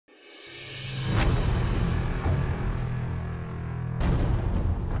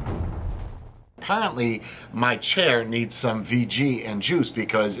Apparently, my chair needs some VG and juice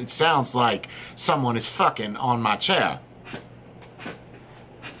because it sounds like someone is fucking on my chair.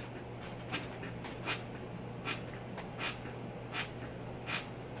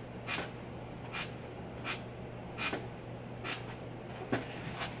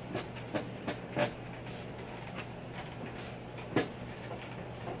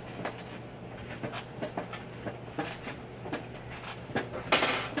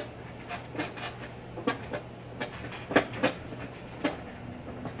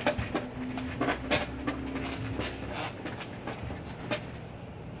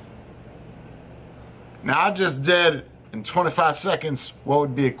 Now I just did in 25 seconds what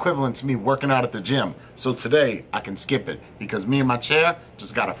would be equivalent to me working out at the gym. So today I can skip it because me and my chair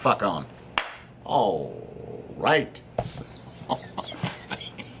just gotta fuck on. All right.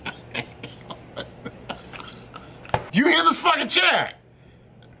 You hear this fucking chair?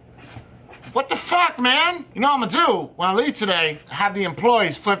 What the fuck, man? You know what I'm gonna do when I leave today? Have the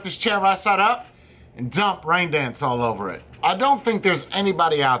employees flip this chair right side up and dump Rain Dance all over it. I don't think there's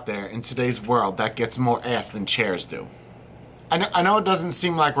anybody out there in today's world that gets more ass than chairs do. I know it doesn't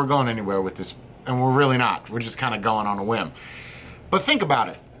seem like we're going anywhere with this, and we're really not. We're just kind of going on a whim. But think about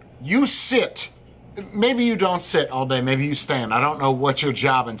it. You sit, maybe you don't sit all day, maybe you stand. I don't know what your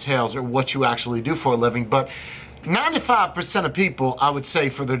job entails or what you actually do for a living, but 95% of people, I would say,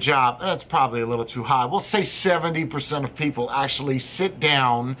 for their job, that's probably a little too high. We'll say 70% of people actually sit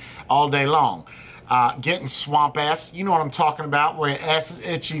down all day long. Getting swamp ass, you know what I'm talking about, where your ass is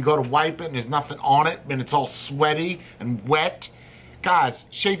itchy, you go to wipe it and there's nothing on it and it's all sweaty and wet. Guys,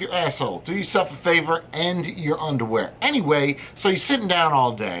 shave your asshole. Do yourself a favor and your underwear. Anyway, so you're sitting down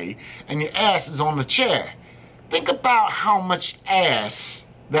all day and your ass is on the chair. Think about how much ass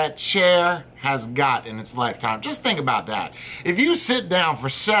that chair has got in its lifetime. Just think about that. If you sit down for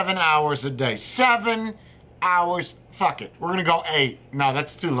 7 hours a day, 7 hours, fuck it, we're gonna go 8. No,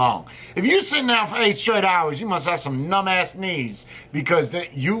 that's too long. If you're sitting down for 8 straight hours, you must have some numb-ass knees because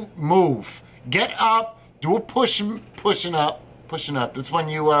you move. Get up, do a pushing up. That's when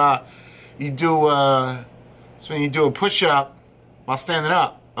you do a push-up while standing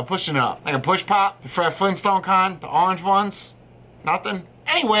up, a pushing up. Like a push pop, the Fred Flintstone kind, the orange ones, nothing.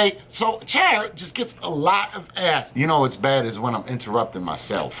 Anyway, so chair just gets a lot of ass. You know what's bad is when I'm interrupting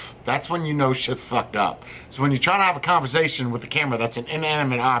myself. That's when you know shit's fucked up. So when you're trying to have a conversation with the camera that's an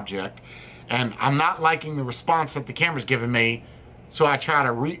inanimate object, and I'm not liking the response that the camera's giving me, so I try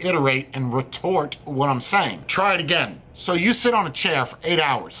to reiterate and retort what I'm saying. Try it again. So you sit on a chair for 8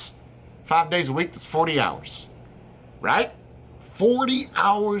 hours. 5 days a week, that's 40 hours. Right? 40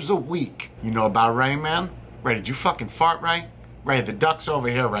 hours a week. You know about Ray, man? Ray, did you fucking fart, Ray? Ray, the duck's over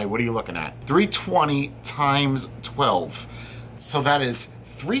here, Ray. What are you looking at? 320 times 12. So that is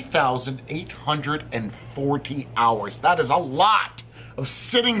 3,840 hours. That is a lot of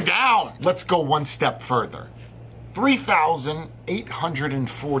sitting down. Let's go one step further.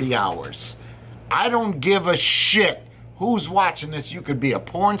 3,840 hours. I don't give a shit who's watching this. You could be a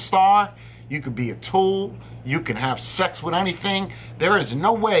porn star. You could be a tool. You can have sex with anything. There is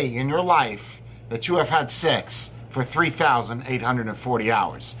no way in your life that you have had sex for 3,840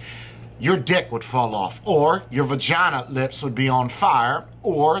 hours. Your dick would fall off, or your vagina lips would be on fire,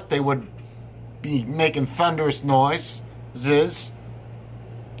 or they would be making thunderous noises,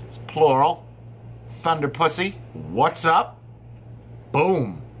 plural, thunder pussy, what's up?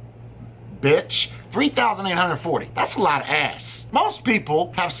 Boom, bitch. 3,840, that's a lot of ass. Most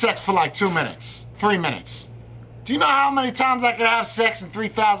people have sex for like 2 minutes, 3 minutes. Do you know how many times I could have sex in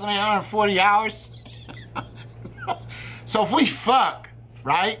 3,840 hours? So if we fuck,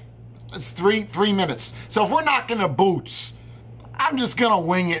 right, it's three minutes. So if we're knocking the boots, I'm just gonna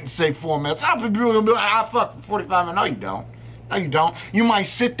wing it and say 4 minutes. I'll be like, I fuck for 45 minutes. No, you don't. No, you don't. You might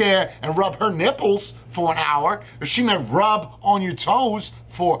sit there and rub her nipples for an hour, or she may rub on your toes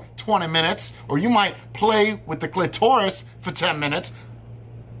for 20 minutes, or you might play with the clitoris for 10 minutes,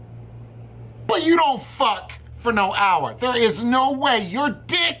 but you don't fuck for no hour. There is no way your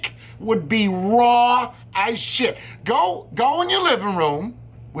dick would be raw as shit. Go in your living room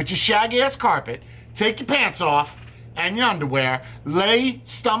with your shaggy ass carpet, take your pants off and your underwear, lay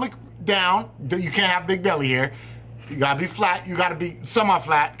stomach down. You can't have big belly here. You gotta be flat, you gotta be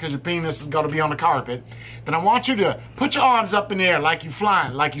semi-flat because your penis is gonna be on the carpet. Then I want you to put your arms up in the air like you're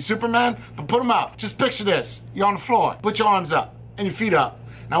flying, like you're Superman, but put them up. Just picture this, you're on the floor, put your arms up and your feet up.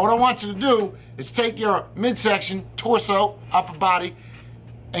 Now what I want you to do is take your midsection, torso, upper body,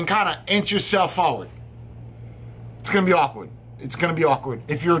 and kind of inch yourself forward. It's gonna be awkward. It's gonna be awkward.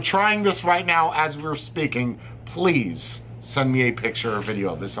 If you're trying this right now as we're speaking, please send me a picture or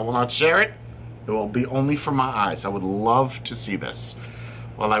video of this. I will not share it. It will be only for my eyes. I would love to see this.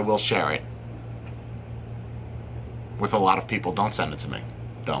 Well, I will share it with a lot of people. Don't send it to me.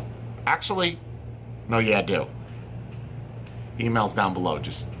 Don't. Actually, no, yeah, do. Email's down below.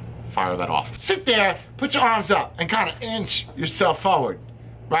 Just fire that off. Sit there, put your arms up, and kind of inch yourself forward.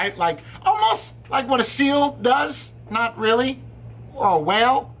 Right? Like, almost like what a seal does. Not really. Or a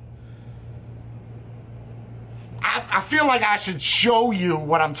whale. I feel like I should show you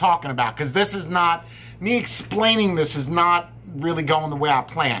what I'm talking about, because this is not, me explaining this is not really going the way I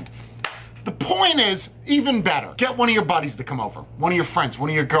planned. The point is, even better, get one of your buddies to come over, one of your friends, one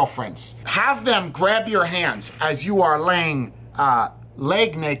of your girlfriends. Have them grab your hands as you are laying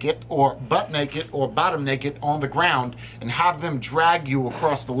leg naked or butt naked or bottom naked on the ground, and have them drag you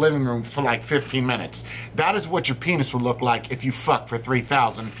across the living room for like 15 minutes. That is what your penis would look like if you fuck for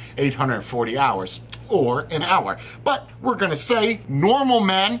 3,840 hours or an hour. But we're gonna say normal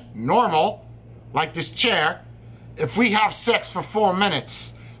men, normal, like this chair, if we have sex for 4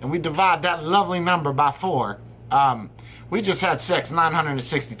 minutes and we divide that lovely number by 4, we just had sex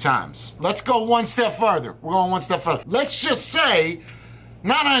 960 times. Let's go one step further. We're going one step further. Let's just say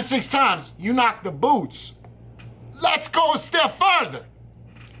 906 times you knock the boots. Let's go a step further.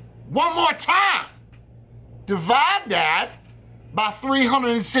 One more time. Divide that by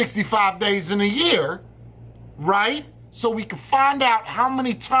 365 days in a year, right? So we can find out how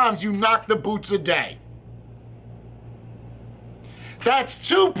many times you knock the boots a day. That's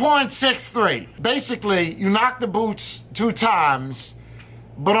 2.63. Basically, you knock the boots 2 times,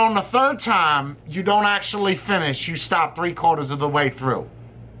 but on the 3rd time, you don't actually finish. You stop 3/4 of the way through.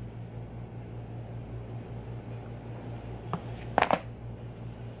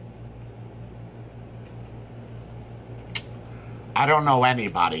 I don't know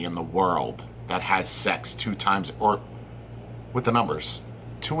anybody in the world that has sex 2 times, or with the numbers,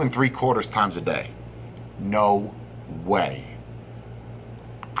 2 3/4 times a day. No way.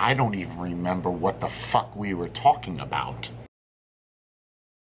 I don't even remember what the fuck we were talking about.